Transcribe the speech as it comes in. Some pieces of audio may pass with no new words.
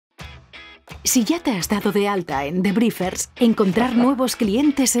Si ya te has dado de alta en The Briefers, encontrar nuevos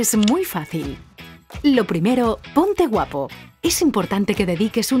clientes es muy fácil. Lo primero, ponte guapo. Es importante que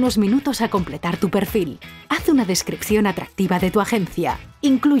dediques unos minutos a completar tu perfil. Haz una descripción atractiva de tu agencia,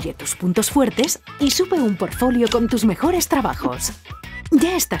 incluye tus puntos fuertes y sube un portfolio con tus mejores trabajos.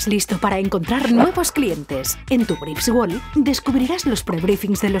 Ya estás listo para encontrar nuevos clientes. En tu Briefs Wall descubrirás los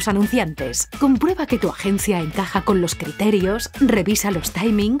prebriefings de los anunciantes. Comprueba que tu agencia encaja con los criterios, revisa los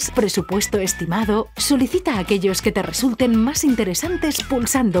timings, presupuesto estimado, solicita aquellos que te resulten más interesantes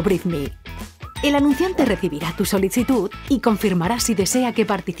pulsando Brief Me. El anunciante recibirá tu solicitud y confirmará si desea que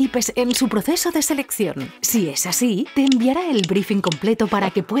participes en su proceso de selección. Si es así, te enviará el briefing completo para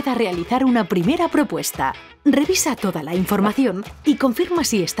que pueda realizar una primera propuesta. Revisa toda la información y confirma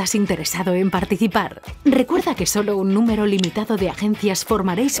si estás interesado en participar. Recuerda que solo un número limitado de agencias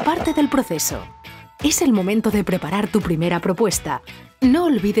formaréis parte del proceso. Es el momento de preparar tu primera propuesta. No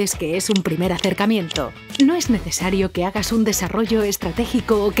olvides que es un primer acercamiento. No es necesario que hagas un desarrollo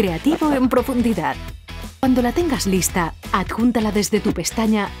estratégico o creativo en profundidad. Cuando la tengas lista, adjúntala desde tu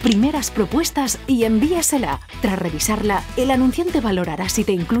pestaña Primeras propuestas y envíasela. Tras revisarla, el anunciante valorará si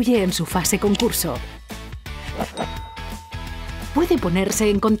te incluye en su fase concurso. Puede ponerse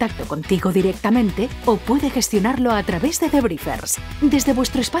en contacto contigo directamente o puede gestionarlo a través de The Briefers. Desde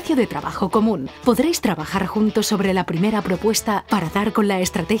vuestro espacio de trabajo común, podréis trabajar juntos sobre la primera propuesta para dar con la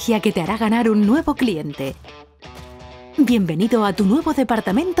estrategia que te hará ganar un nuevo cliente. Bienvenido a tu nuevo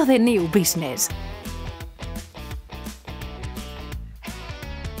departamento de New Business.